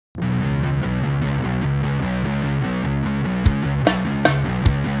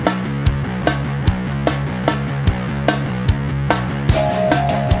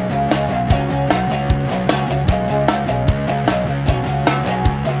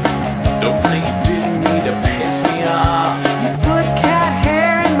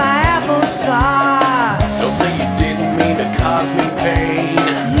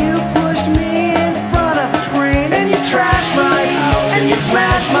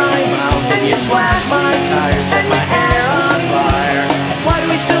slash my tires, set my hair on fire. Why do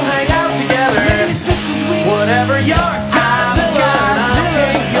we still hang out together? It's just 'cause we Whatever you're Godzilla, I'm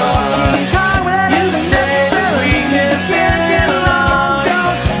King Kong. You say that we can still get along,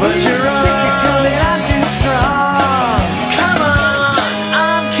 but you're wrong. I'm too strong. Come on,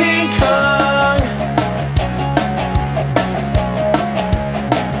 I'm King Kong.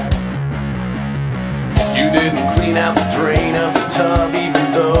 You didn't clean out the drain of the tub, even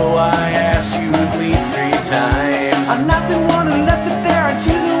though I asked you at least 3 times. I'm not the one who left it there. Aren't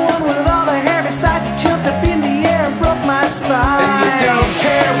you the one with all the hair? Besides, you jumped up in the air and broke my spine. And you don't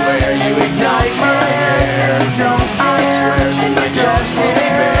care where you ignite my hair. You don't I swear she might just won't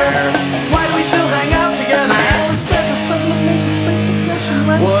bear. Why do we still hang out together? It says it's something to make the space to question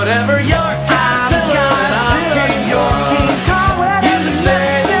when Whatever you're Godzilla, and I'm King Kong. King Kong, well, You that's say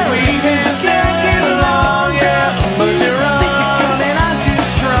necessary. we can still get along, yeah, but you're Think you're wrong. coming, I'm too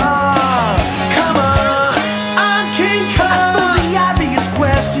strong. Come on, I'm King I suppose Kong. the obvious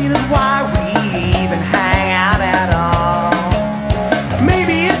question is why we even hang out at all.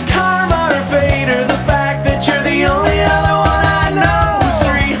 Maybe it's karma or fate or the fact that you're the only other one I know who's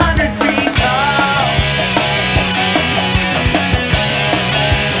 300 feet tall.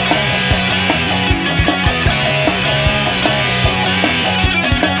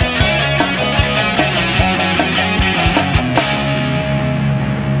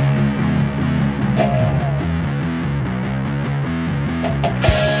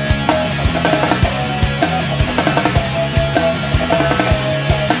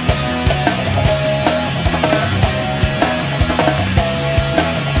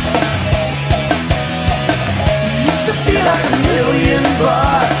 Used to feel like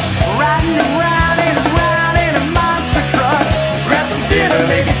 $1,000,000 riding around in a monster trucks. Grab some dinner,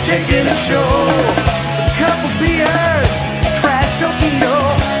 maybe taking a show. A couple beers, trash Tokyo.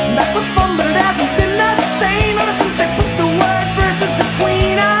 That was fun, but it hasn't been the same ever since they put the word versus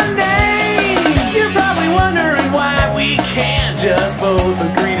between our names. You're probably wondering why we can't just both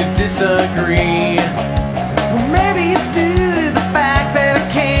agree to disagree. Well, maybe it's due to the fact that I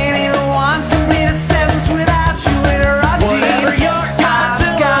can't even once complete a sentence without you interrupting. Whatever you're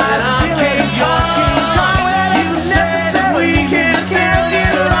Godzilla, and I'm King Kong. You say that we can still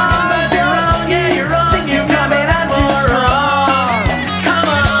get along, but you're wrong, yeah, you're wrong. Think you're coming, I'm too more strong. Come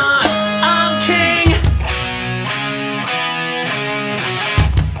on, I'm king.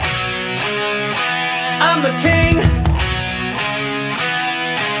 I'm the king.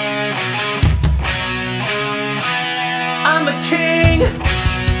 I'm the king.